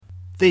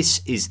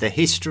This is the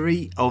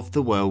History of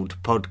the World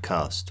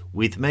podcast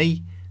with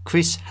me,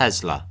 Chris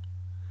Hasler.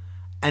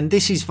 And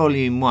this is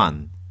Volume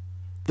 1,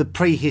 The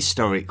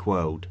Prehistoric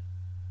World.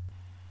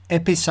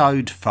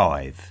 Episode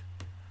 5,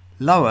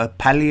 Lower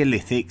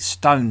Paleolithic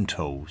Stone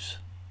Tools.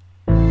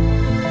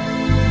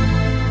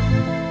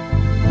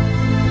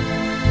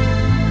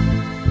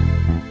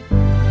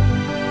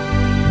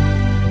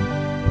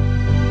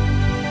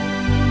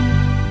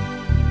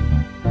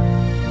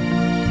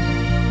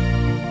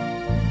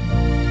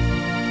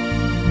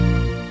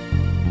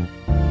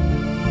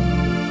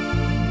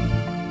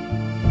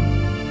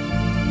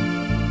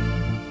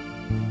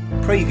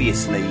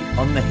 Previously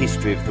on the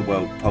History of the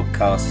World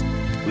podcast,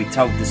 we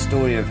told the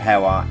story of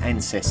how our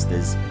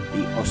ancestors,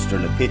 the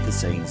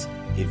Australopithecines,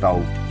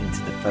 evolved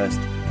into the first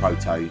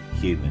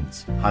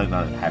proto-humans,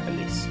 Homo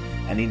habilis,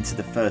 and into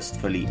the first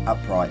fully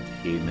upright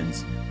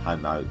humans,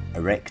 Homo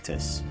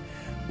erectus.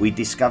 We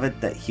discovered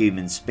that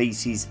human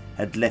species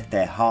had left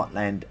their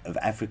heartland of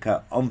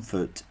Africa on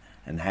foot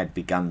and had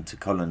begun to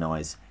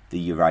colonise the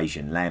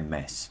Eurasian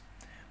landmass.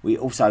 We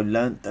also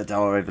learnt that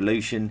our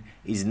evolution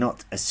is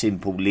not a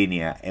simple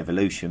linear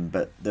evolution,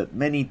 but that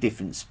many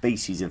different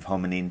species of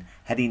hominin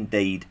had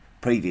indeed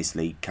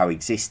previously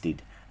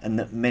coexisted, and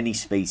that many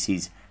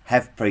species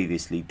have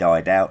previously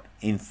died out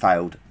in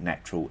failed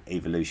natural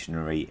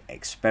evolutionary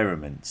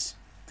experiments.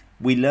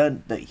 We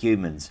learnt that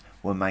humans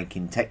were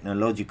making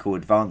technological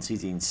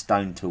advances in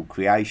stone tool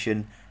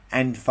creation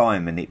and fire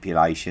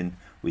manipulation,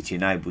 which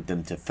enabled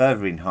them to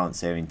further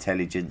enhance their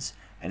intelligence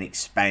and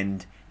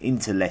expand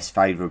into less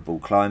favourable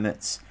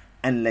climates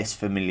and less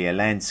familiar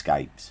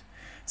landscapes.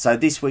 So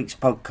this week's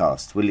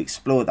podcast will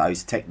explore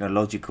those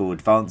technological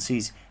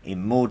advances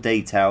in more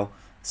detail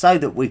so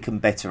that we can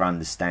better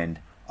understand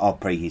our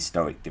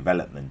prehistoric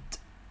development.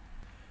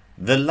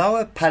 The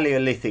Lower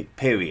Paleolithic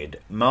period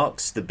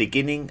marks the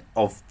beginning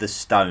of the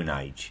Stone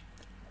Age.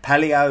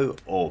 Paleo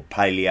or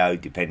paleo,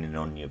 depending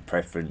on your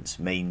preference,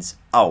 means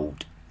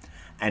old,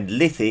 and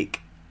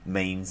lithic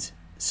means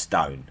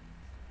stone.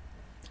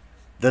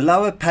 The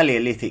Lower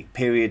Paleolithic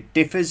period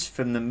differs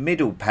from the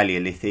Middle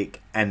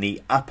Paleolithic and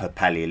the Upper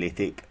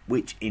Paleolithic,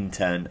 which in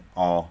turn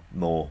are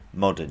more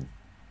modern.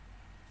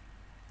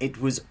 It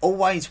was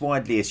always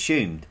widely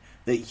assumed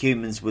that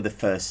humans were the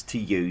first to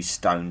use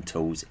stone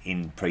tools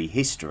in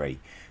prehistory.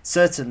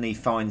 Certainly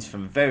finds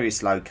from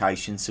various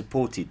locations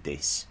supported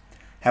this.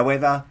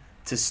 However,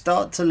 to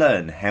start to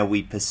learn how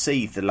we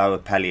perceive the Lower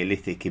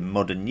Paleolithic in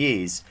modern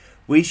years,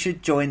 we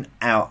should join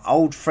our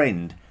old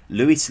friend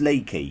Louis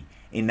Leakey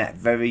in that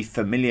very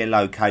familiar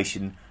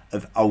location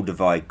of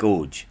Olduvai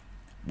Gorge,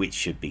 which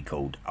should be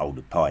called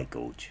Olduvai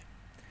Gorge.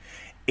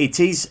 It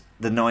is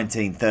the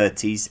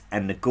 1930s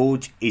and the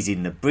gorge is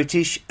in the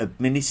British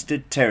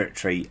administered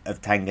territory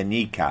of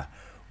Tanganyika,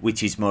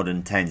 which is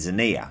modern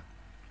Tanzania.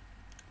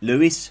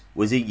 Lewis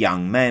was a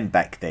young man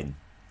back then.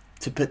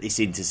 To put this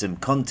into some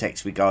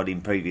context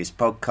regarding previous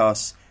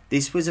podcasts,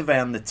 this was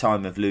around the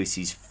time of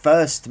Lewis's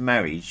first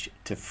marriage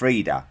to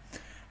Frida,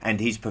 and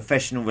his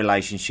professional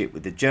relationship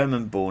with the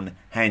German-born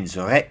Hans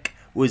Reck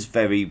was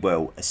very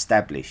well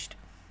established.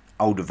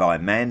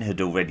 Olduvai Man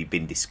had already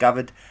been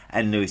discovered,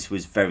 and Lewis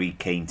was very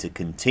keen to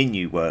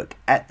continue work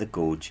at the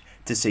gorge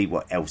to see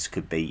what else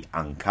could be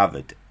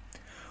uncovered.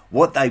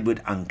 What they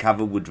would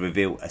uncover would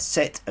reveal a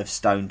set of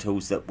stone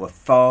tools that were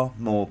far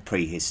more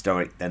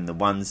prehistoric than the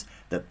ones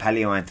that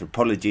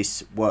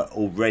paleoanthropologists were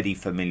already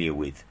familiar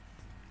with.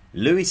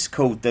 Lewis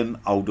called them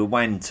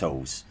Oldowan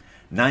tools,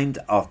 named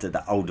after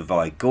the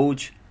Olduvai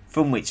Gorge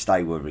from which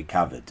they were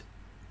recovered.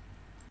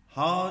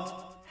 Hard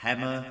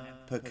hammer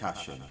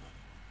percussion.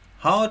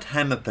 Hard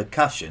hammer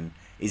percussion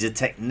is a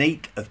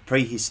technique of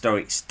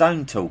prehistoric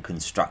stone tool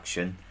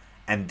construction,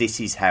 and this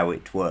is how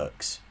it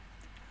works.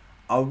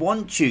 I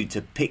want you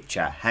to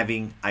picture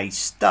having a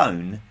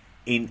stone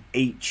in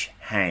each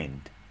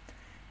hand.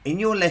 In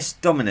your less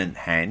dominant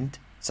hand,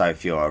 so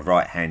if you are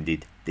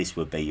right-handed, this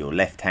would be your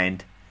left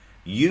hand,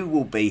 you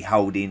will be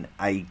holding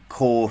a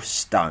core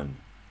stone.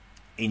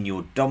 In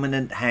your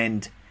dominant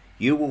hand,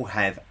 you will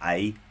have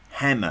a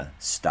hammer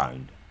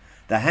stone.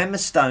 The hammer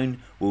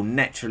stone will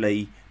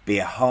naturally be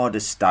a harder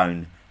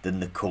stone than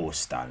the core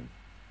stone.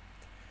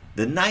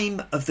 The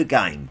name of the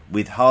game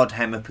with hard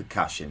hammer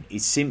percussion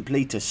is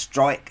simply to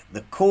strike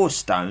the core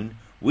stone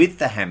with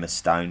the hammer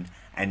stone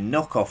and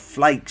knock off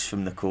flakes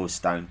from the core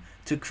stone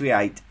to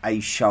create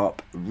a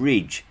sharp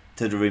ridge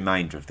to the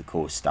remainder of the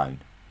core stone.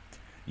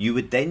 You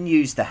would then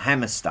use the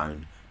hammer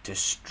stone to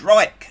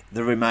strike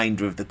the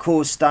remainder of the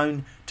core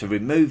stone to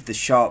remove the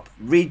sharp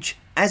ridge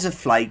as a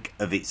flake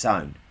of its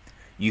own.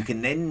 You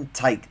can then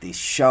take this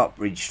sharp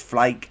ridged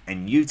flake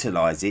and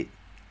utilise it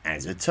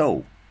as a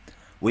tool.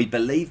 We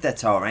believe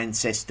that our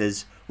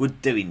ancestors were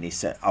doing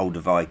this at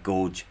Olduvai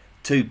Gorge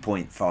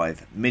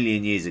 2.5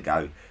 million years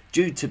ago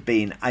due to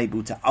being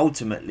able to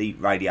ultimately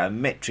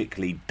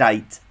radiometrically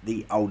date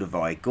the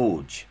Olduvai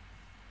Gorge.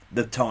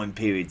 The time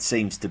period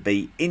seems to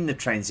be in the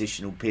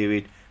transitional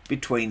period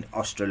between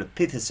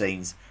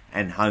Australopithecines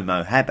and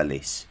Homo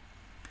habilis.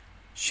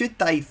 Should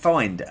they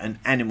find an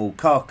animal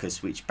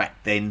carcass, which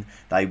back then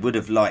they would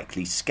have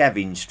likely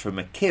scavenged from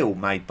a kill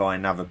made by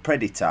another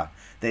predator,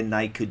 then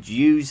they could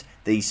use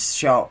these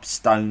sharp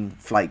stone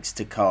flakes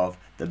to carve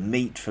the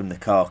meat from the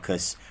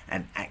carcass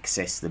and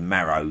access the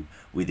marrow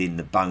within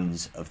the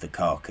bones of the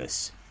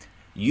carcass.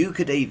 You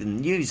could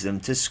even use them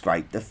to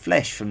scrape the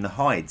flesh from the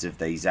hides of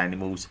these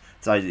animals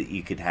so that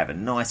you could have a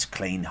nice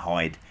clean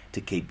hide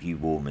to keep you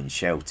warm and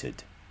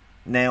sheltered.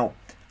 Now,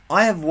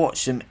 I have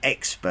watched some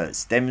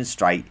experts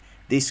demonstrate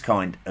this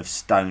kind of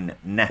stone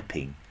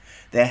knapping.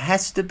 There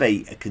has to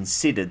be a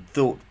considered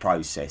thought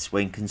process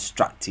when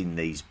constructing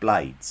these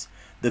blades.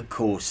 The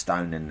core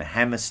stone and the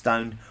hammer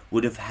stone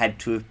would have had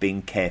to have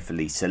been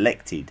carefully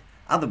selected,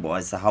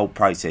 otherwise the whole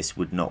process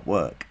would not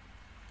work.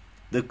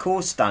 The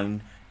core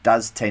stone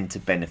does tend to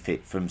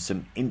benefit from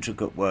some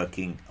intricate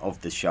working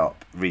of the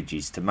sharp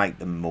ridges to make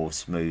them more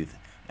smooth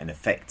and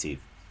effective.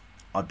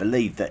 I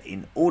believe that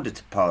in order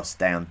to pass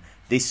down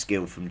this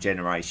skill from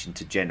generation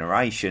to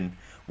generation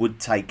would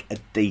take a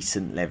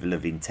decent level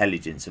of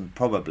intelligence and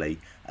probably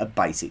a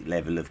basic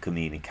level of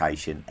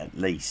communication at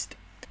least.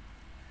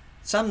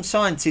 Some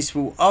scientists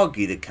will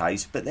argue the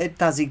case, but there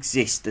does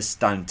exist a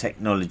stone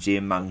technology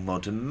among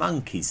modern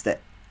monkeys that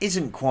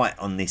isn't quite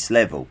on this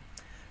level.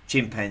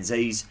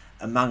 Chimpanzees,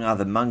 among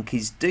other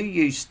monkeys, do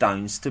use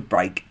stones to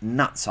break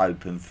nuts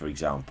open, for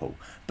example,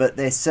 but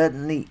there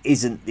certainly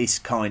isn't this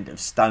kind of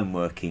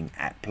stoneworking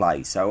at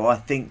play, so I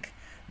think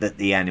that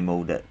the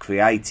animal that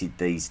created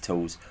these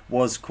tools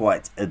was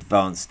quite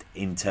advanced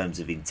in terms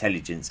of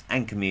intelligence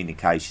and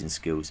communication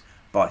skills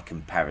by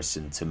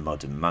comparison to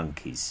modern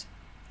monkeys.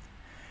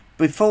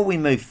 Before we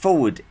move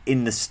forward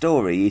in the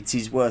story, it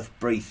is worth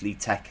briefly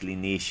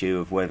tackling the issue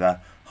of whether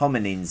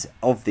hominins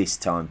of this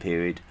time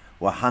period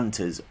were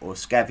hunters or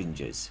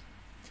scavengers.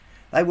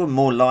 They were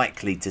more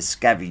likely to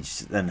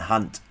scavenge than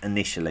hunt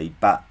initially,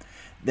 but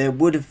there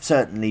would have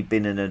certainly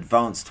been an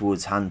advance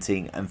towards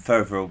hunting and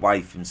further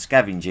away from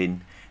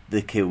scavenging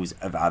the kills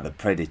of other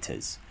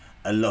predators.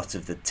 A lot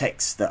of the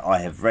texts that I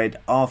have read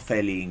are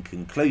fairly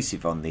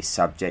inconclusive on this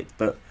subject,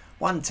 but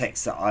one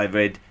text that I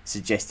read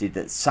suggested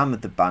that some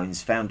of the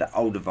bones found at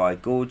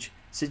Olduvai Gorge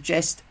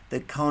suggest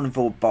that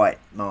carnivore bite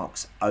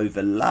marks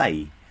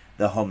overlay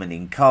the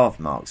hominin carve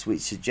marks,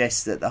 which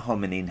suggests that the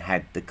hominin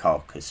had the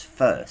carcass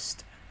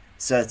first.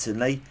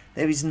 Certainly,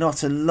 there is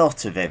not a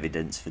lot of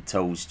evidence for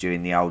tools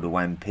during the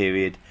Oldowan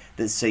period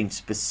that seem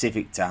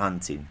specific to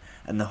hunting,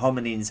 and the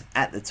hominins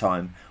at the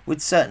time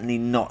would certainly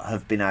not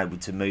have been able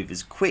to move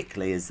as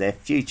quickly as their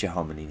future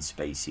hominin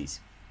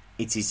species.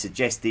 It is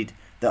suggested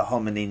that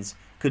hominins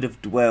could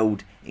have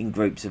dwelled in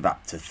groups of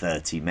up to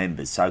 30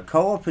 members, so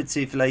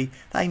cooperatively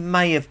they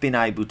may have been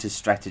able to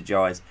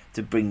strategise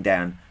to bring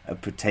down a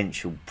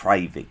potential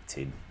prey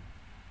victim.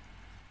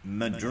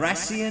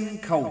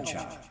 Madrassian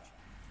culture.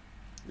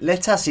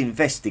 Let us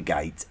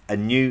investigate a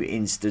new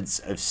instance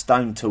of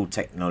stone tool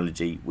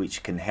technology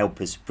which can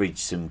help us bridge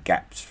some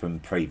gaps from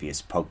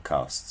previous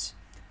podcasts.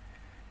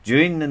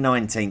 During the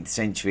 19th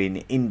century in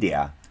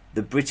India,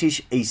 the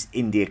British East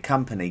India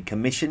Company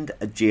commissioned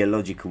a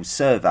geological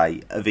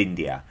survey of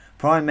India,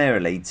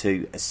 primarily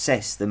to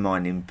assess the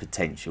mining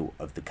potential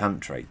of the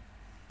country.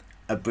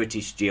 A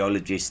British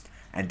geologist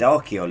and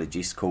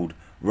archaeologist called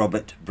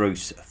Robert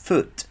Bruce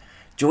Foote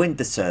joined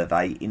the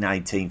survey in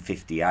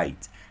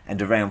 1858,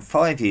 and around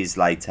 5 years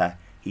later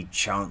he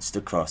chanced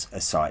across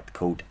a site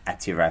called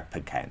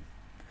Atirampakam,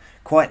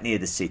 quite near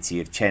the city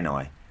of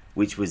Chennai,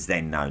 which was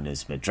then known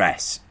as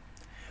Madras.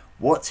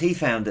 What he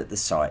found at the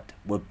site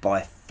were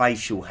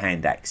bifacial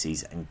hand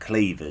axes and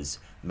cleavers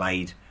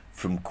made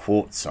from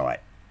quartzite.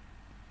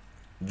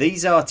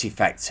 These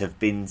artefacts have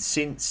been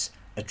since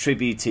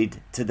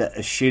attributed to the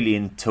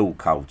Acheulean tool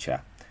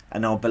culture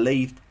and are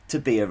believed to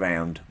be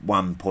around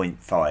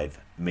 1.5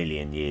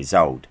 million years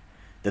old.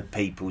 The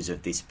peoples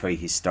of this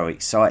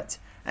prehistoric site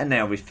are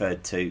now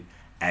referred to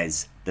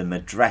as the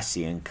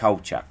Madrassian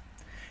culture.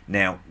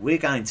 Now, we're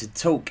going to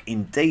talk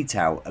in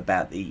detail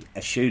about the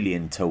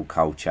Acheulean tool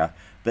culture,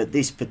 but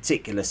this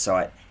particular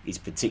site is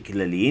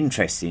particularly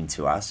interesting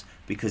to us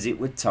because it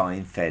would tie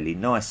in fairly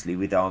nicely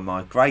with our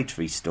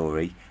migratory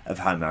story of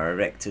Homo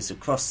erectus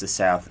across the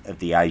south of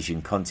the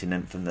Asian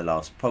continent from the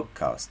last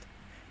podcast.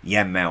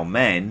 Yanmao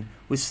Man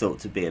was thought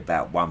to be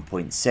about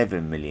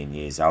 1.7 million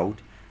years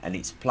old, and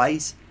its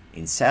place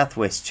in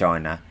southwest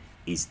China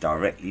is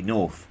directly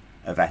north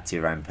of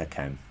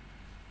Atirampakam.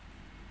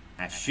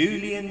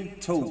 Acheulean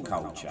tool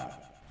culture.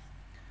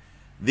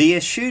 The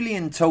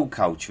Acheulean tool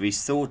culture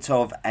is thought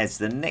of as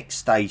the next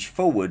stage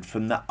forward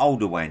from the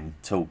Oldowan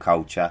tool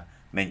culture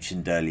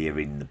mentioned earlier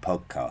in the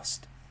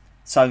podcast.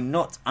 So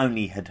not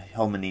only had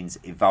hominins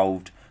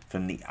evolved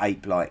from the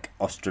ape-like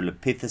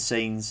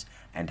Australopithecines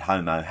and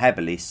Homo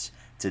habilis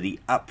to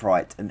the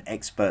upright and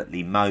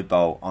expertly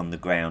mobile on the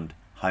ground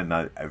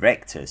Homo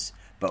erectus,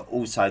 but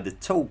also the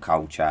tool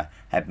culture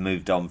had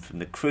moved on from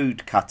the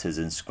crude cutters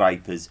and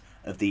scrapers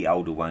of the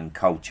Oldowan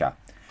culture.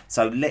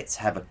 So let's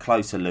have a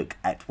closer look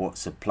at what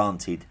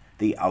supplanted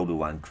the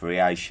Oldowan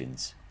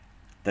creations.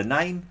 The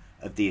name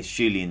of the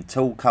Acheulean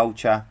tool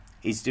culture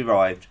is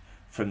derived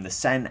from the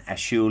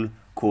Saint-Achille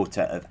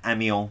quarter of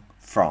Amiens,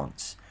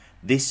 France.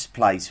 This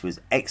place was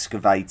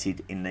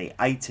excavated in the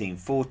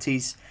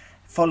 1840s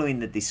following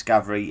the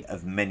discovery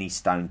of many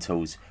stone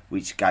tools,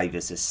 which gave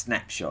us a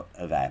snapshot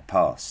of our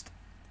past.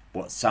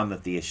 What some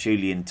of the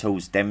Acheulean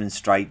tools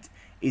demonstrate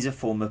is a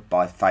form of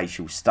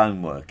bifacial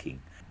stoneworking.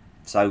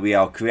 So we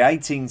are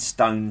creating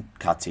stone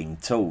cutting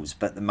tools,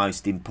 but the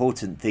most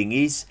important thing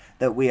is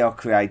that we are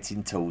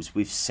creating tools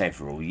with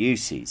several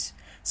uses.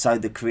 So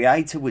the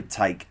creator would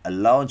take a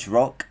large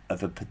rock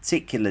of a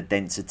particular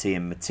density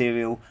and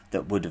material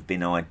that would have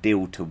been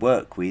ideal to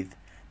work with.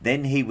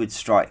 Then he would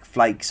strike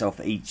flakes off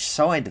each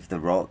side of the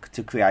rock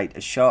to create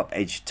a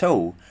sharp-edged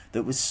tool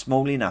that was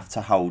small enough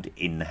to hold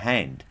in the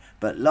hand,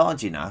 but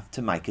large enough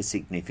to make a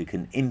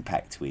significant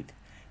impact with.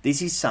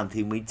 This is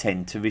something we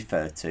tend to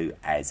refer to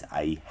as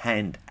a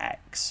hand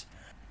axe.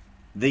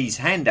 These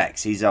hand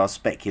axes are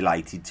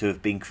speculated to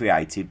have been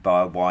created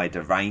by a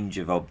wider range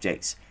of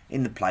objects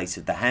in the place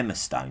of the hammer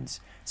stones,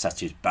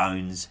 such as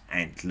bones,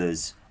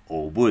 antlers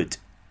or wood.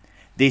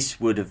 This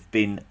would have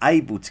been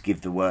able to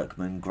give the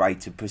workman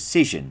greater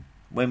precision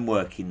when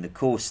working the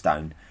core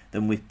stone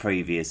than with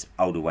previous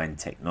Oldowan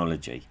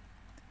technology.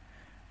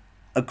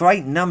 A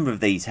great number of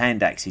these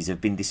hand axes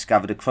have been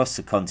discovered across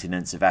the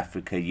continents of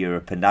Africa,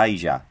 Europe and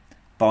Asia.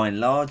 By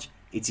and large,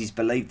 it is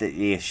believed that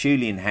the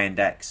Acheulean hand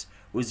axe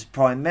was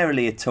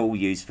primarily a tool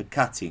used for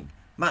cutting,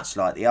 much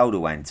like the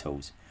Oldowan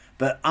tools,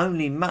 but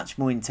only much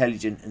more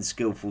intelligent and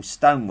skillful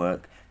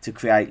stonework to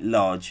create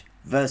large,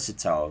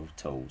 versatile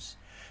tools.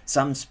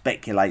 Some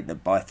speculate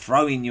that by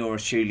throwing your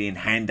Acheulean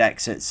hand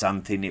axe at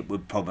something it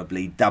would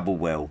probably double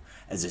well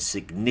as a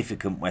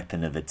significant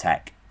weapon of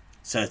attack.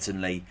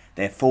 Certainly,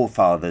 their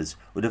forefathers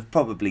would have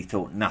probably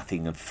thought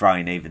nothing of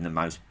throwing even the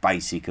most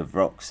basic of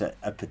rocks at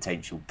a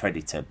potential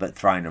predator, but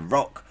throwing a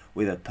rock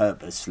with a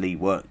purposely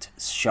worked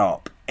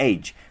sharp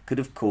edge could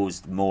have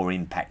caused more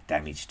impact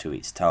damage to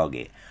its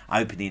target,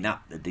 opening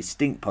up the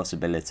distinct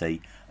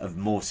possibility of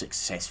more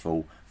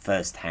successful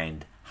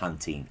first-hand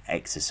hunting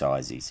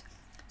exercises.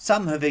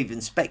 Some have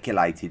even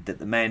speculated that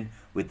the man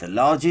with the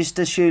largest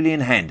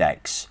Acheulean hand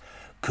axe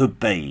could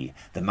be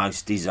the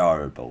most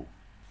desirable.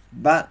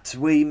 But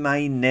we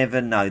may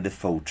never know the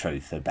full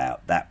truth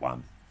about that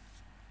one.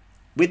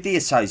 With the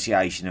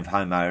association of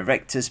Homo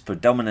erectus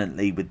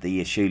predominantly with the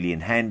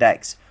Acheulean hand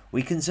axe,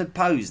 we can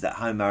suppose that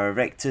Homo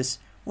erectus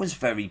was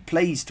very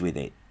pleased with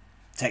it.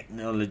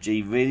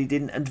 Technology really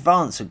didn't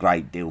advance a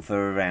great deal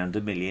for around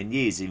 1 million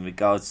years in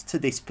regards to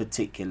this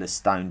particular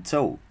stone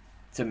tool.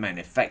 To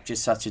manufacture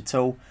such a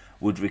tool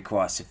would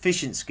require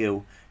sufficient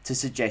skill to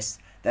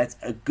suggest that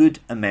a good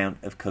amount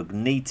of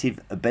cognitive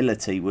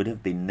ability would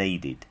have been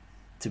needed.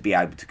 To be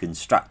able to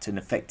construct an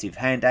effective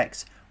hand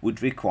axe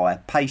would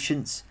require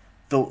patience,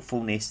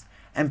 thoughtfulness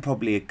and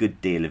probably a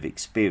good deal of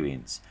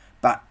experience.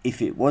 But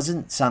if it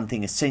wasn't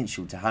something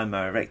essential to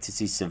Homo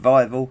erectus'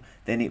 survival,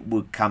 then it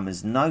would come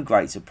as no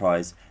great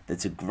surprise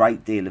that a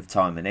great deal of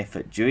time and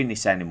effort during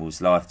this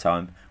animal's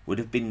lifetime would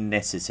have been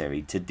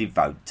necessary to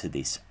devote to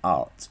this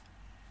art.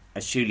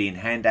 Acheulean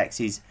hand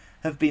axes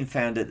have been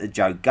found at the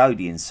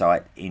Zhougodian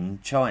site in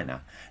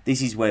China.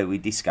 This is where we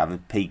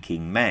discovered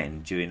Peking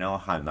Man during our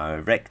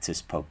Homo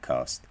erectus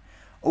podcast.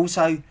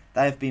 Also,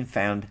 they have been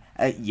found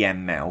at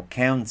Yanmao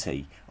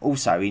County,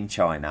 also in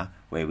China,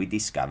 where we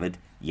discovered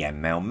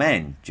Yanmao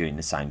Man during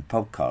the same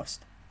podcast.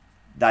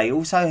 They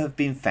also have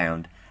been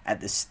found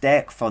at the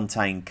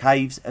Sterkfontein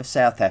Caves of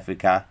South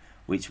Africa,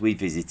 which we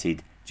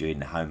visited during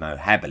the Homo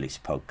habilis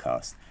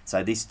podcast.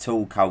 So this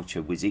tool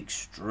culture was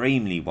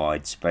extremely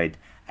widespread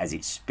as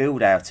it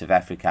spilled out of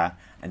Africa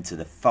and to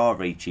the far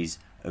reaches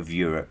of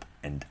Europe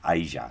and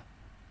Asia.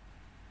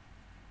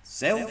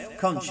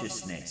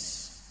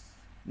 Self-consciousness.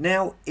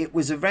 Now, it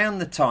was around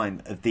the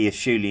time of the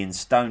Acheulean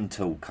stone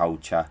tool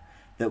culture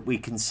that we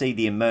can see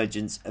the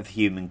emergence of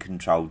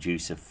human-controlled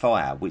use of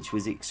fire, which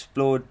was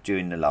explored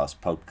during the last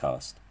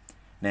podcast.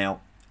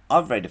 Now,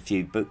 I've read a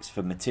few books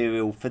for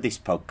material for this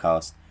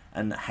podcast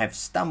and have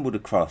stumbled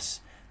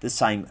across the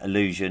same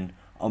allusion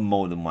on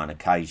more than one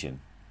occasion.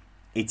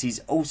 It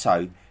is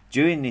also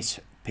during this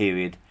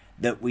period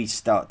that we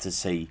start to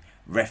see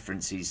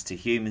references to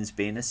humans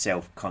being a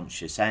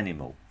self-conscious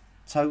animal.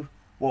 So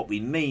what we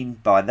mean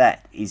by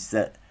that is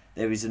that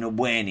there is an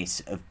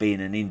awareness of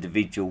being an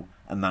individual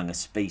among a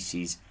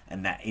species,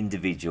 and that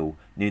individual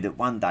knew that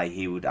one day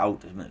he would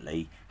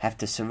ultimately have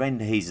to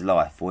surrender his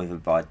life, whether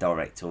by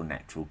direct or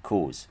natural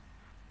cause.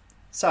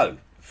 So,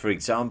 for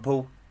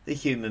example, the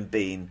human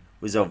being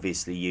was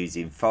obviously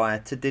using fire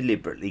to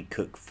deliberately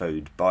cook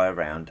food by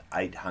around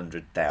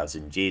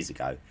 800,000 years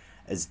ago,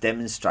 as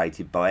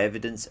demonstrated by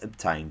evidence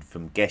obtained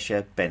from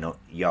Gesher Benot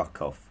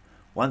Yaakov,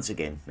 once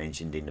again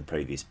mentioned in the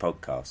previous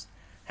podcast.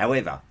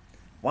 However,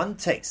 one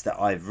text that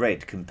I've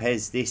read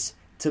compares this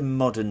to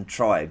modern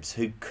tribes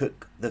who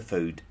cook the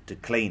food to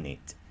clean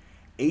it.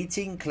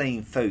 Eating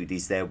clean food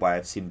is their way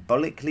of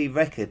symbolically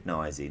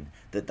recognising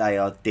that they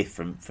are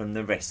different from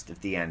the rest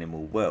of the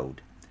animal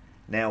world.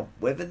 Now,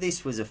 whether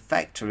this was a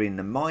factor in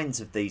the minds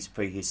of these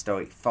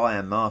prehistoric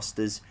fire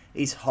masters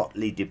is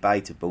hotly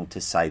debatable,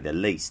 to say the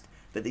least,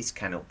 but this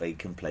cannot be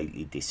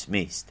completely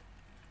dismissed.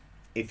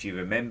 If you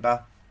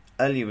remember,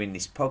 earlier in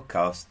this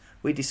podcast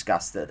we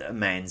discussed that a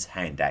man's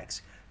hand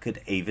axe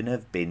could even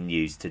have been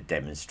used to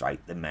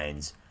demonstrate the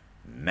man's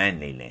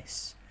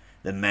manliness.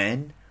 The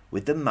man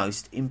with the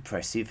most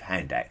impressive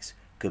hand axe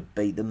could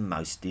be the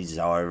most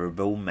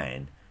desirable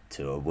man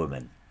to a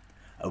woman.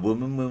 A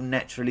woman will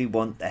naturally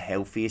want the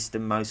healthiest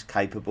and most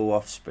capable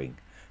offspring,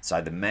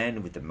 so the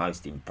man with the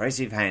most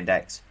impressive hand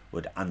axe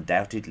would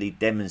undoubtedly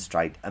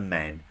demonstrate a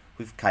man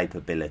with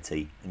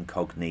capability and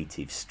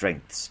cognitive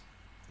strengths.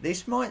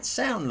 This might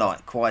sound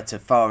like quite a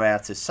far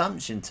out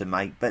assumption to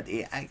make, but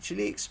it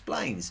actually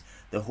explains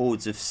the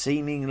hordes of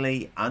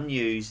seemingly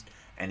unused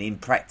and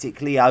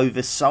impractically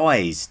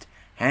oversized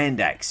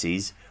hand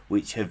axes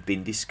which have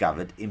been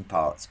discovered in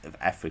parts of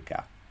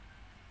Africa.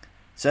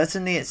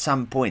 Certainly at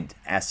some point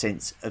our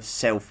sense of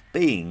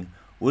self-being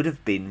would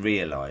have been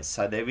realised,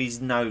 so there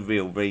is no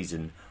real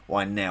reason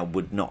why now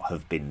would not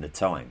have been the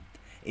time.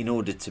 In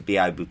order to be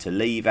able to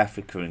leave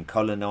Africa and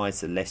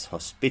colonise the less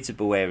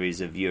hospitable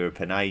areas of Europe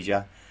and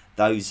Asia,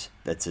 those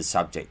that are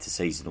subject to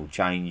seasonal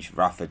change,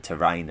 rougher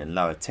terrain and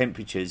lower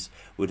temperatures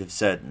would have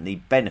certainly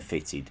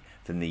benefited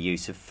from the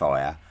use of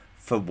fire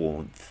for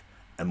warmth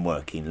and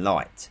working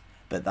light.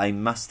 But they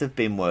must have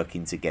been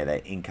working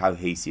together in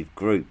cohesive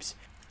groups,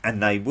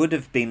 and they would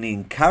have been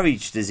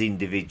encouraged as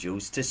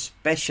individuals to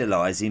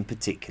specialise in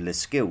particular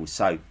skills.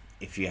 So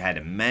if you had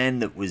a man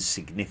that was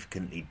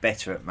significantly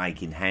better at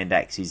making hand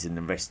axes than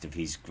the rest of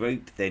his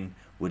group, then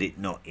would it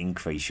not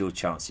increase your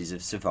chances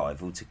of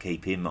survival to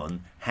keep him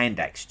on hand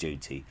axe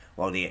duty,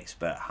 while the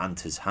expert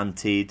hunters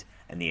hunted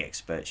and the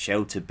expert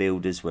shelter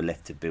builders were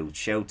left to build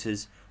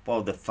shelters,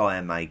 while the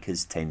fire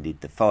makers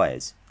tended the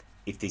fires?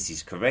 If this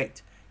is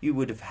correct, you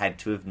would have had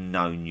to have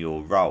known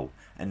your role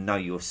and know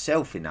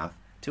yourself enough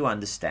to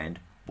understand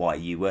why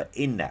you were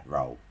in that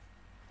role.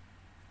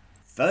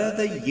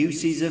 Further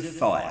uses of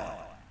fire.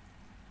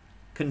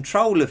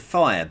 Control of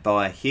fire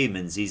by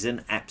humans is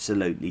an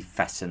absolutely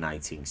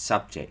fascinating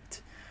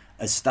subject,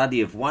 a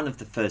study of one of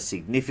the first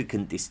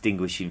significant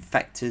distinguishing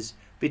factors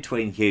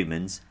between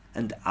humans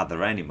and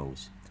other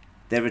animals.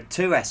 There are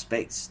two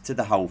aspects to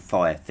the whole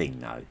fire thing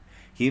though.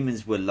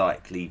 Humans were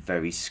likely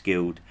very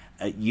skilled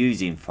at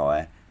using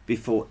fire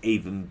before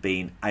even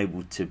being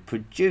able to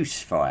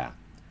produce fire.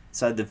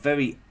 So the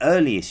very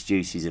earliest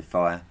uses of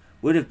fire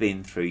would have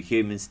been through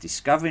humans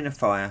discovering a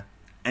fire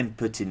and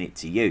putting it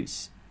to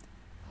use.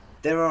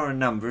 There are a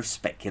number of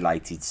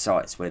speculated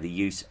sites where the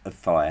use of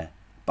fire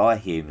by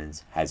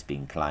humans has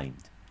been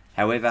claimed.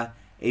 However,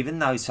 even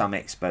though some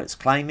experts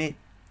claim it,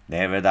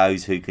 there are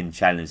those who can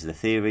challenge the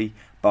theory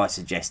by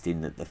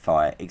suggesting that the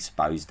fire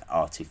exposed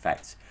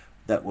artefacts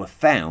that were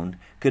found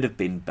could have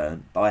been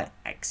burnt by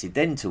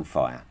accidental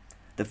fire.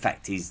 The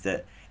fact is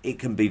that it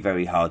can be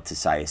very hard to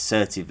say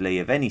assertively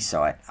of any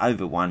site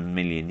over 1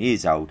 million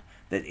years old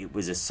that it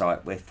was a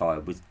site where fire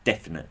was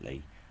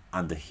definitely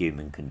under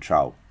human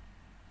control.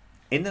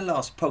 In the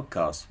last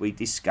podcast we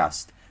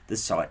discussed the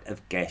site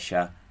of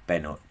Gesher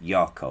Benot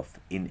Yaakov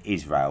in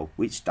Israel,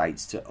 which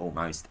dates to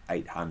almost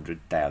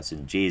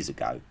 800,000 years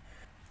ago.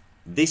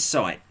 This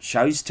site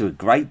shows to a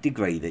great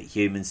degree that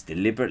humans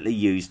deliberately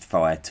used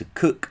fire to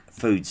cook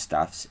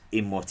foodstuffs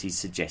in what is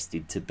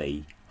suggested to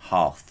be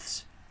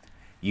hearths.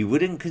 You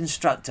wouldn't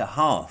construct a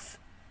hearth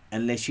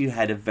unless you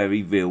had a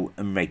very real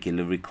and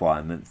regular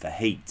requirement for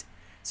heat,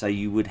 so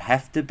you would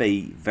have to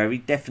be very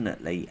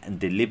definitely and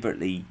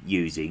deliberately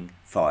using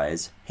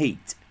fire's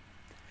heat.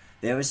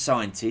 There are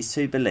scientists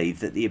who believe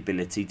that the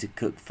ability to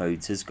cook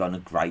foods has gone a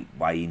great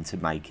way into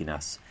making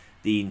us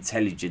the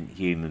intelligent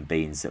human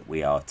beings that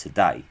we are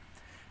today.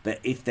 But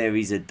if there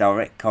is a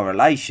direct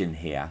correlation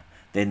here,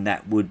 then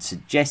that would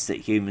suggest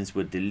that humans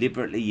were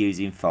deliberately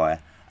using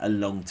fire a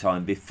long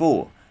time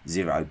before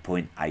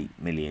 0.8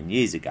 million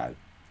years ago.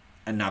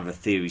 Another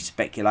theory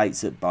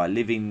speculates that by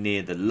living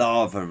near the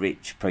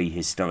lava-rich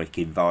prehistoric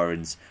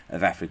environs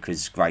of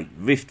Africa's Great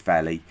Rift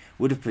Valley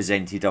would have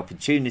presented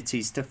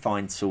opportunities to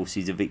find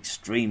sources of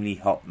extremely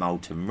hot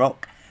molten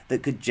rock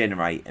that could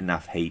generate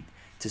enough heat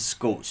to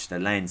scorch the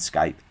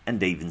landscape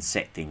and even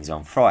set things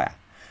on fire.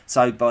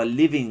 So by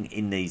living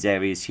in these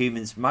areas,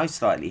 humans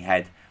most likely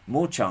had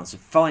more chance of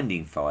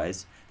finding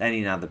fires than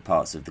in other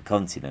parts of the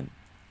continent.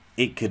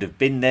 It could have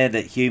been there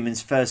that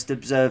humans first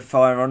observed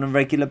fire on a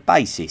regular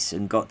basis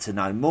and got to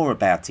know more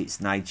about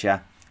its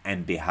nature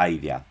and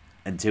behaviour.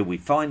 Until we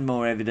find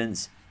more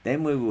evidence,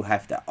 then we will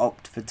have to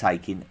opt for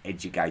taking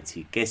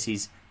educated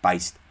guesses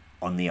based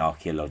on the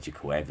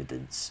archaeological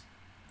evidence.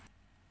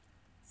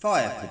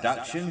 Fire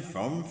production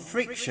from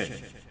friction.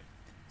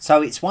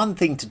 So it's one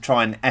thing to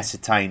try and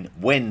ascertain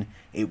when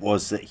it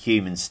was that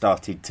humans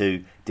started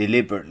to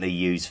deliberately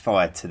use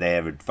fire to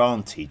their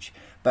advantage,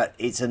 but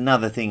it's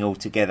another thing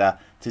altogether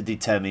to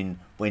determine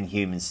when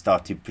humans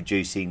started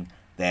producing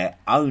their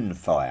own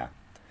fire.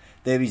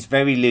 There is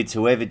very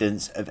little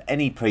evidence of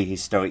any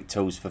prehistoric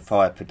tools for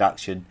fire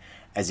production,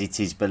 as it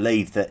is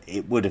believed that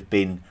it would have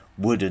been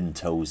wooden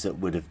tools that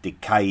would have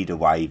decayed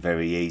away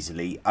very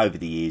easily over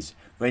the years,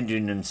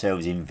 rendering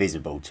themselves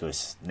invisible to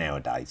us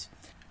nowadays.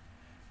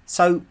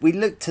 So we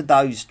look to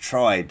those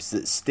tribes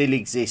that still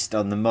exist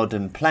on the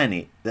modern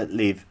planet that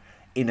live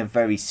in a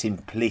very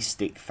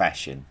simplistic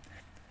fashion.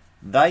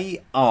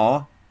 They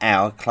are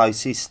our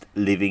closest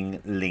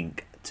living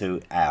link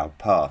to our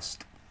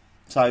past.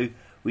 So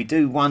we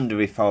do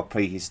wonder if our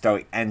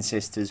prehistoric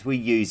ancestors were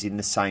using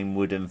the same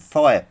wooden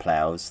fire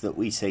ploughs that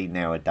we see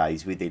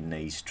nowadays within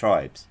these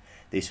tribes.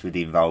 This would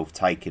involve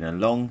taking a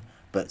long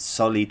but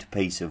solid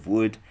piece of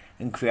wood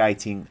and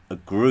creating a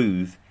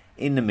groove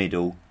in the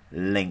middle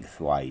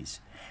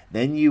lengthways.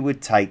 Then you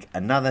would take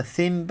another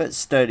thin but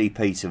sturdy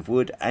piece of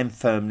wood and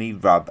firmly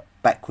rub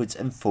backwards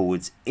and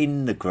forwards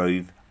in the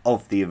groove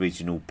of the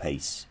original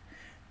piece.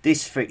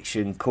 This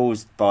friction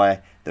caused by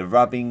the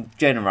rubbing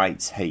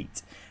generates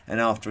heat, and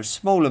after a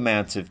small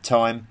amount of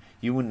time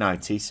you will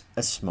notice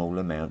a small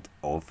amount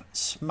of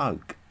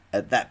smoke.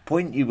 At that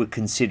point you would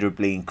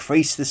considerably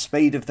increase the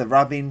speed of the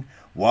rubbing,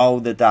 while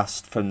the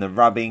dust from the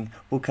rubbing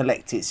will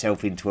collect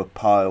itself into a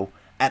pile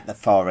at the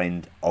far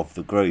end of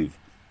the groove.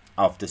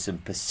 After some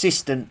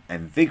persistent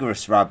and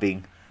vigorous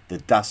rubbing, the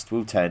dust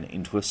will turn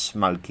into a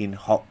smoking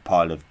hot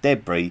pile of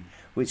debris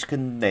which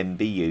can then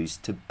be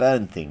used to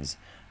burn things,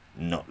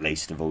 not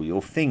least of all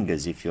your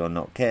fingers if you're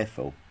not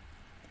careful.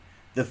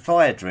 The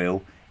fire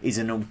drill is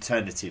an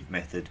alternative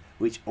method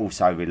which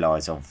also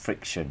relies on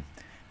friction.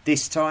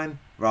 This time,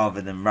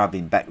 rather than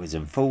rubbing backwards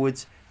and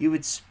forwards, you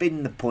would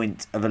spin the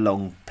point of a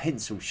long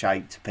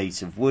pencil-shaped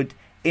piece of wood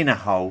in a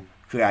hole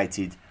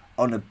created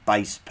on a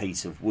base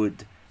piece of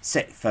wood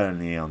set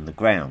firmly on the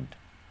ground.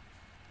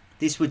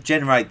 This would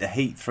generate the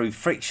heat through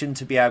friction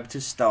to be able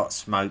to start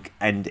smoke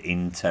and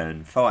in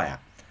turn fire.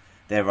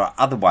 There are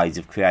other ways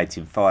of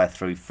creating fire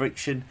through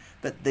friction,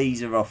 but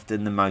these are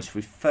often the most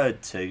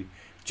referred to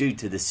due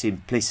to the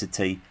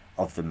simplicity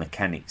of the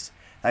mechanics.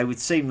 They would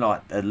seem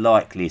like the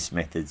likeliest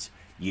methods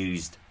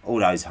used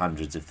all those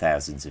hundreds of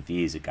thousands of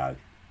years ago.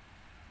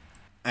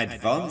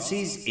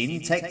 Advances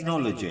in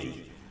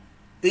technology.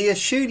 The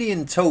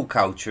Acheulean tool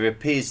culture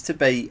appears to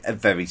be a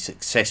very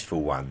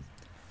successful one,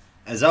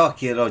 as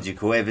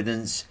archaeological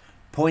evidence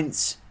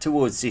points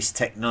towards this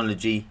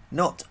technology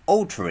not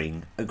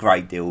altering a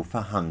great deal for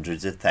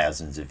hundreds of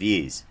thousands of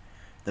years.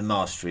 The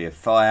mastery of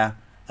fire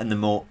and the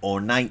more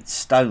ornate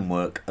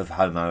stonework of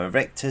Homo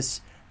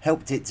erectus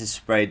helped it to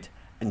spread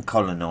and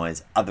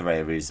colonise other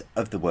areas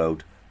of the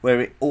world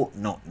where it ought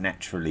not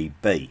naturally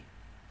be.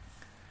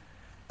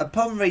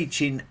 Upon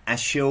reaching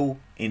Acheules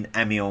in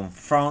Amiens,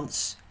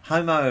 France,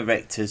 Homo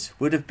erectus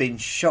would have been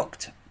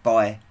shocked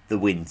by the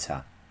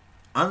winter.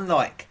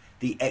 Unlike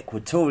the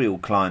equatorial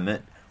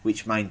climate,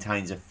 which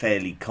maintains a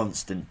fairly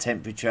constant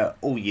temperature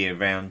all year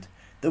round,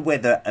 the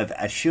weather of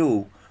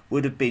Acheules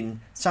would have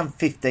been some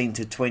 15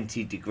 to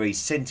 20 degrees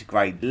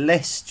centigrade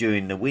less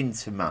during the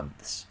winter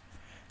months.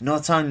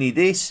 Not only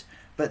this,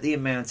 but the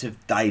amount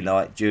of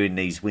daylight during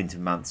these winter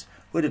months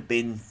would have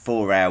been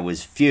 4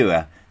 hours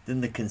fewer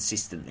than the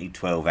consistently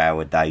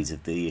 12-hour days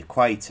of the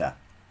equator.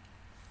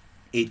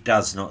 It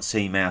does not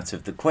seem out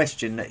of the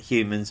question that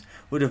humans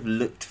would have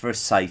looked for a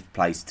safe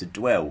place to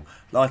dwell,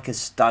 like a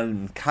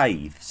stone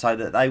cave, so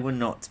that they were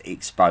not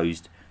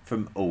exposed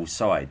from all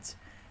sides.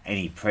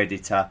 Any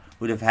predator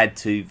would have had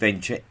to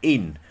venture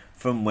in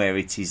from where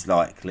it is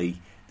likely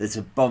that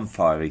a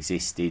bonfire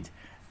existed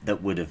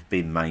that would have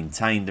been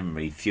maintained and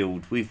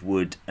refuelled with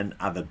wood and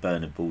other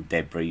burnable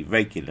debris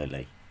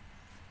regularly.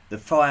 The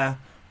fire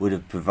would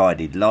have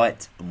provided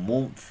light and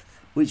warmth,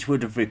 which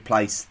would have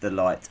replaced the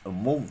light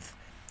and warmth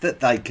that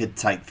they could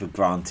take for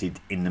granted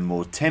in the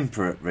more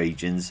temperate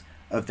regions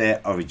of their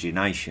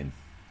origination.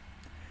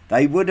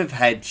 They would have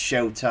had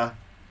shelter,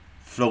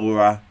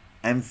 flora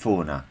and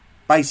fauna,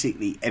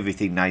 basically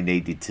everything they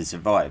needed to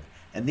survive,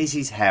 and this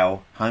is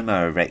how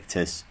Homo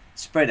erectus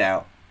spread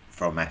out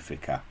from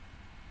Africa.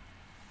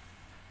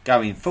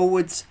 Going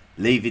forwards,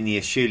 leaving the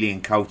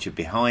Acheulean culture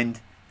behind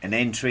and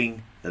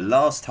entering the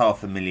last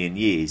 500,000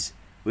 years,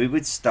 we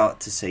would start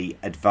to see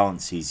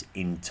advances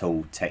in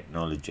tool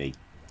technology.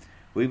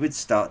 We would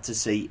start to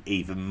see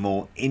even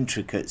more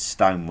intricate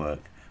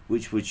stonework,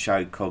 which would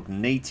show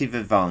cognitive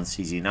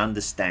advances in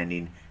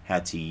understanding how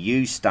to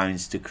use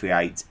stones to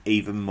create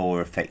even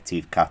more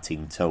effective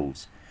cutting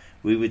tools.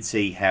 We would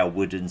see how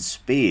wooden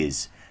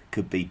spears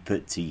could be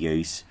put to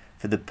use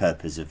for the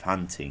purpose of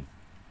hunting.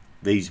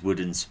 These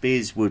wooden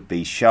spears would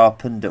be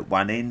sharpened at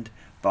one end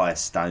by a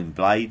stone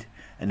blade,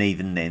 and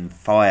even then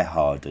fire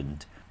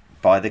hardened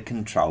by the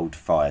controlled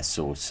fire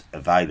source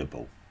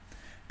available.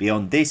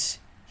 Beyond this,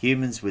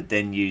 humans would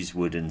then use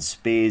wooden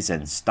spears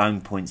and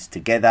stone points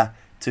together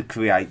to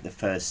create the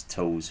first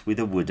tools with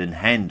a wooden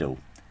handle.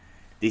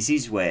 This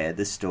is where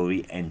the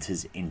story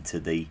enters into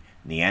the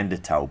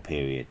Neanderthal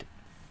period.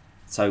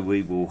 So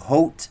we will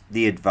halt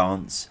the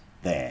advance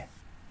there.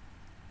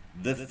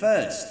 The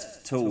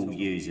first tool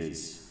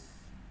users.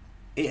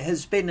 It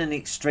has been an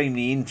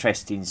extremely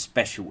interesting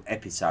special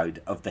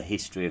episode of the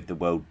History of the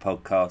World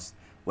podcast,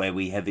 where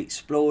we have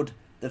explored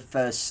the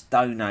first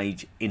Stone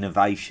Age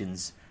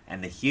innovations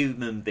and the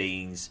human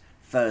being's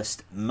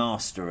first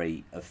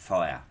mastery of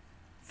fire.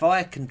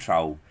 Fire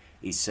control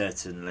is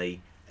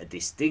certainly a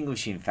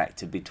distinguishing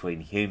factor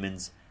between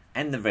humans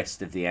and the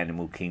rest of the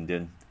animal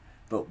kingdom.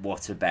 But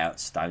what about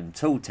stone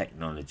tool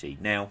technology?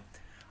 Now,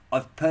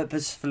 I've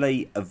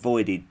purposefully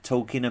avoided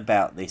talking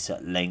about this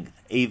at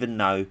length, even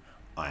though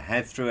I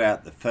have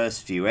throughout the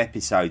first few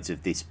episodes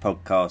of this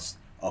podcast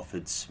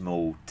offered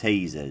small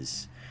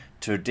teasers.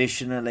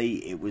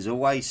 Traditionally, it was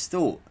always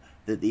thought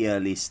that the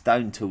earliest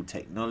stone tool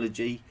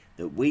technology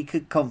that we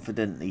could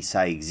confidently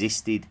say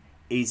existed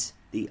is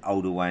the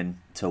Oldowan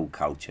tool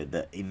culture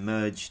that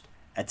emerged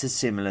at a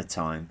similar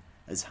time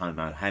as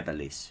Homo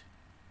habilis.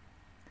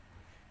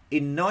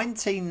 In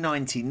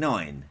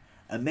 1999,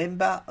 a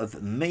member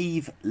of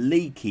Meav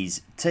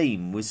Leakey's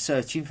team was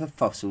searching for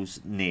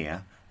fossils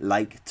near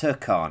Lake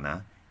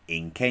Turkana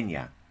in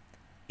Kenya.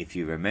 If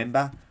you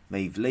remember,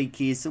 Meav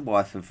Leakey is the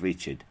wife of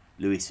Richard,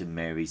 Lewis and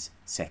Mary's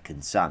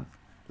second son.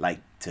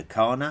 Lake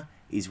Turkana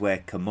is where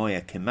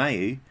Kamoya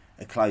Kimeu,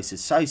 a close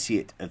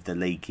associate of the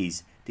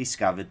Leakeys,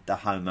 discovered the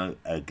Homo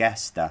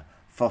ergaster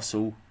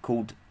fossil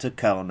called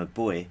Turkana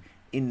Boy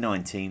in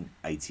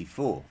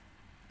 1984.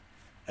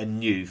 A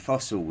new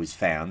fossil was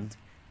found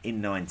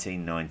in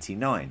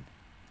 1999,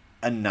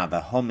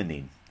 another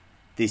hominin,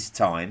 this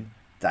time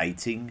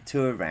dating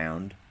to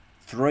around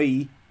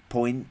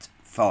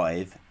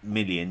 3.5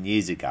 million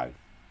years ago.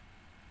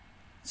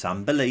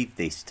 Some believe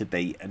this to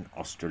be an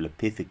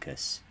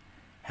Australopithecus.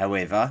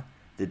 However,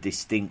 the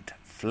distinct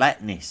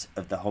flatness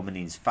of the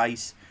hominin's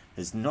face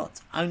has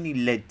not only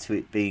led to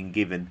it being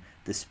given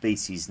the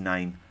species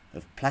name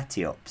of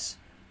Platyops,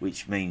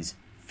 which means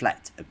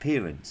flat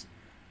appearance,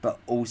 but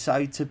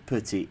also to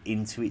put it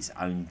into its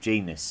own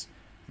genus,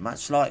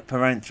 much like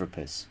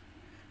Paranthropus.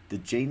 The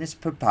genus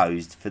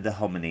proposed for the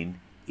hominin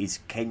is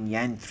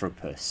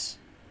Kenyanthropus.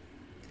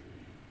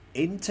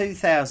 In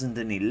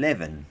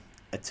 2011,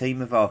 a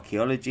team of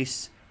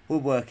archaeologists were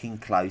working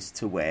close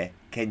to where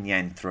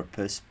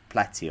Kenyanthropus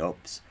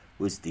platyops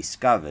was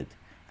discovered,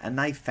 and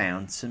they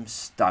found some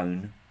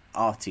stone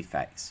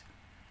artifacts.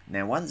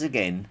 Now, once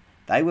again,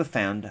 they were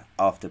found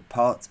after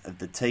part of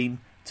the team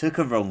took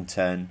a wrong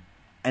turn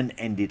and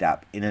ended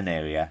up in an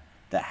area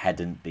that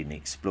hadn't been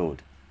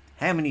explored.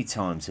 How many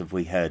times have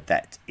we heard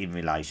that in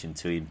relation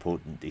to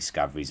important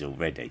discoveries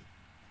already?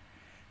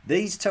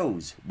 These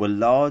tools were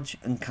large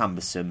and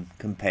cumbersome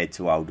compared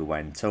to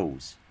Oldowan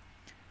tools.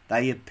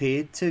 They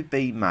appeared to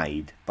be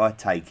made by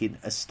taking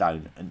a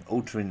stone and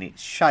altering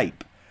its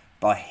shape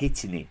by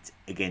hitting it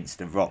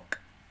against a rock,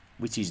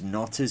 which is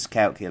not as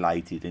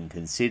calculated and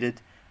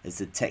considered as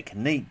the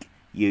technique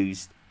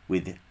used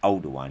with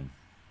Oldowan.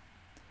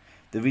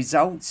 The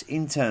results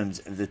in terms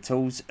of the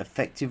tool's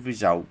effective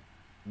result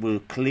were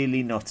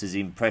clearly not as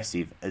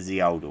impressive as the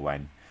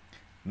Oldowan,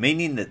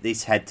 meaning that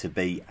this had to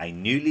be a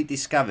newly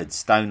discovered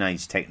Stone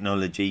Age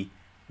technology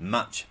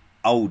much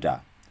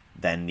older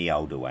than the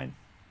Oldowan.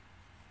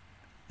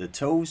 The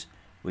tools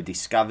were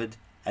discovered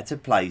at a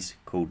place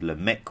called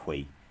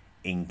Lemekwi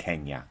in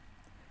Kenya.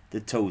 The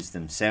tools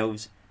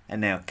themselves are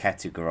now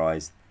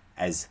categorised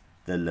as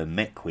the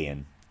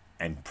Lemekwian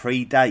and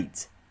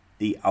predate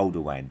the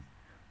Oldowan,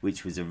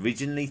 which was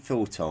originally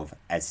thought of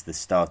as the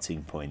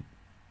starting point.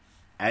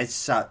 As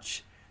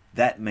such,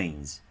 that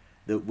means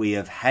that we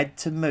have had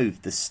to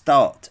move the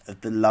start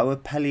of the Lower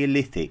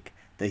Paleolithic,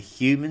 the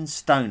human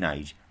Stone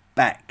Age,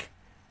 back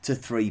to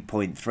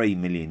 3.3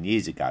 million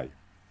years ago.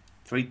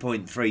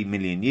 3.3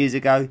 million years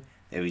ago,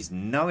 there is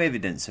no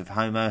evidence of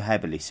Homo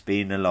habilis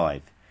being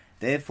alive.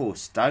 Therefore,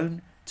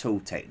 stone tool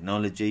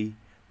technology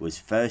was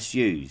first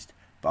used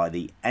by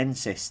the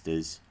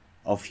ancestors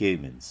of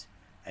humans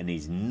and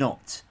is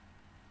not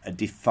a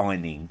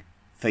defining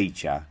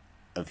feature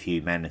of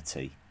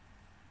humanity.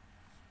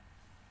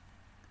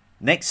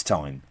 Next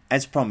time,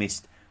 as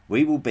promised,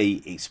 we will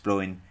be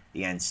exploring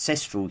the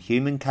ancestral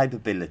human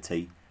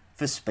capability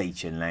for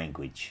speech and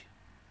language.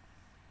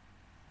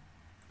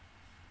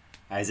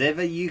 As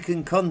ever, you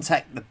can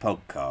contact the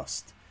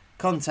podcast.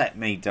 Contact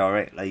me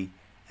directly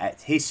at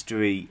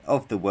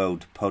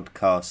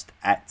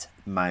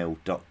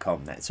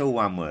historyoftheworldpodcast@mail.com. That's all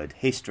one word,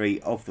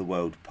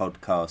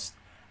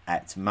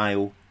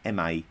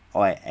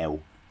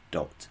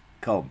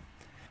 historyoftheworldpodcast@mail.com.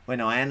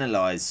 When I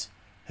analyse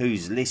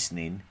who's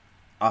listening,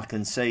 I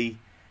can see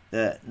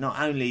that not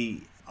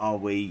only are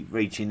we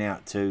reaching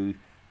out to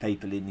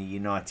people in the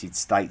United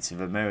States of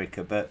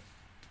America, but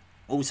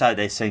also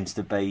there seems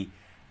to be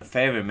a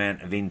fair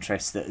amount of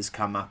interest that has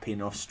come up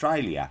in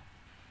Australia.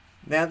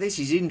 Now, this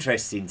is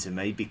interesting to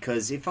me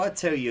because if I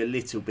tell you a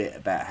little bit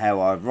about how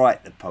I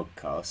write the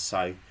podcast,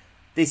 so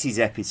this is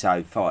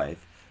episode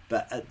 5,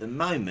 but at the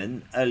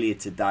moment, earlier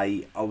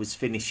today, I was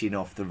finishing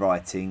off the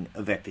writing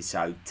of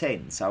episode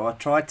 10. So I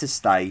tried to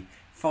stay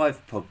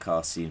 5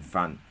 podcasts in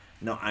front.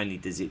 Not only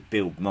does it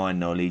build my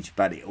knowledge,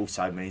 but it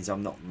also means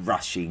I'm not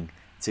rushing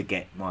to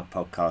get my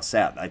podcasts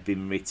out. They've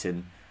been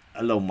written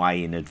a long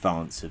way in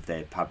advance of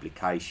their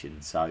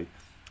publication. So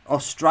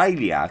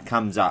Australia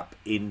comes up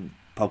in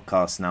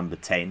podcast number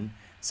 10.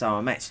 So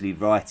I'm actually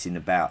writing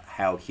about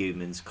how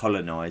humans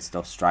colonised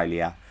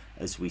Australia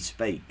as we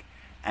speak.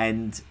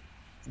 And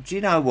do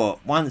you know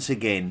what? Once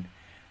again,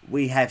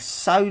 we have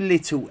so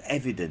little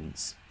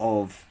evidence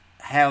of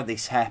how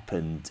this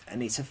happened,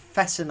 and it's a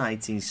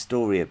fascinating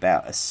story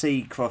about a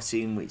sea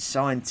crossing which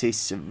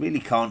scientists really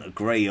can't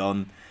agree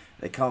on.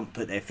 They can't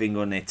put their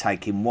finger on. They're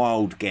taking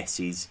wild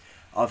guesses.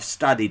 I've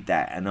studied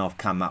that and I've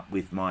come up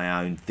with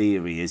my own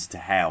theory as to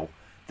how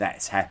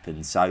that's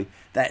happened. So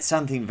that's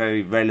something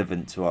very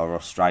relevant to our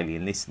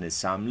Australian listeners.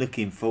 So I'm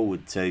looking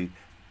forward to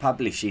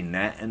publishing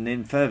that, and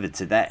then further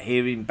to that,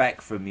 hearing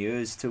back from you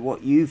as to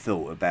what you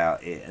thought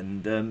about it.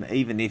 And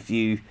even if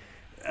you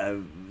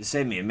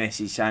send me a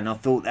message saying I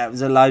thought that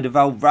was a load of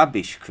old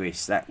rubbish,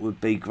 Chris, that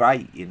would be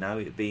great. You know,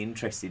 it'd be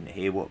interesting to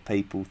hear what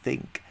people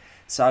think.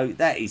 So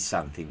that is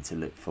something to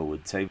look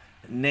forward to.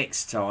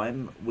 Next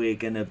time we're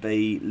going to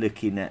be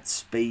looking at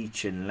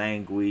speech and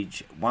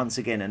language. Once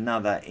again,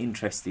 another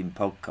interesting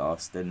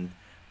podcast, and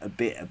a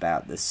bit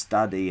about the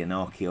study and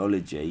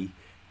archaeology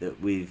that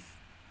we've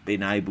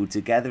been able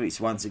to gather.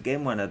 It's once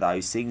again one of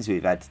those things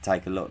we've had to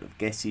take a lot of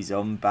guesses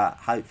on, but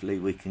hopefully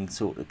we can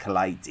sort of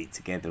collate it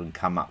together and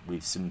come up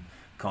with some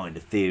kind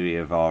of theory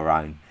of our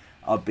own.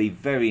 I'd be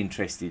very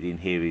interested in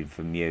hearing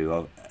from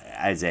you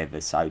as ever,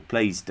 so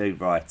please do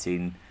write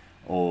in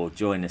or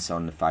join us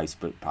on the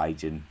Facebook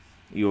page, and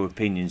your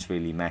opinions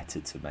really matter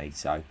to me.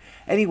 So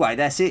anyway,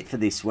 that's it for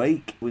this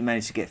week. We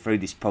managed to get through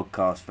this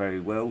podcast very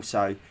well,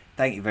 so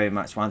thank you very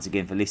much once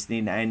again for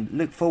listening, and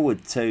look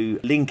forward to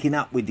linking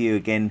up with you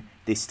again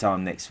this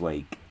time next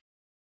week.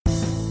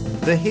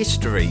 The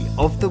History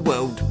of the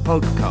World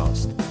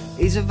podcast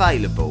is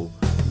available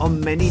on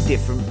many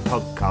different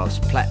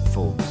podcast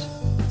platforms,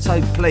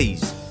 so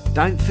please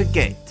don't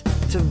forget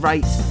to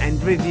rate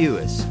and review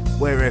us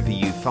wherever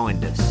you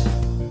find us.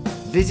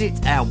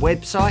 Visit our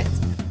website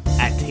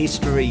at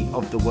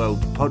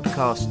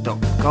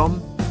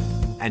historyoftheworldpodcast.com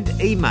and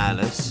email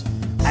us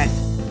at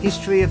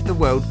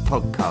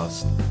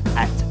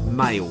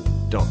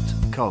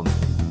historyoftheworldpodcast@mail.com.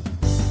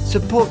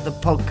 Support the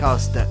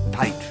podcast at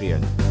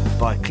Patreon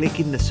by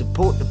clicking the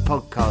Support the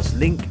Podcast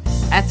link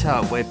at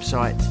our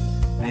website,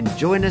 and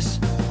join us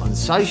on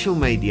social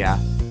media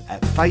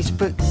at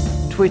Facebook,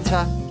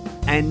 Twitter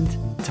and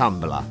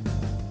Tumblr.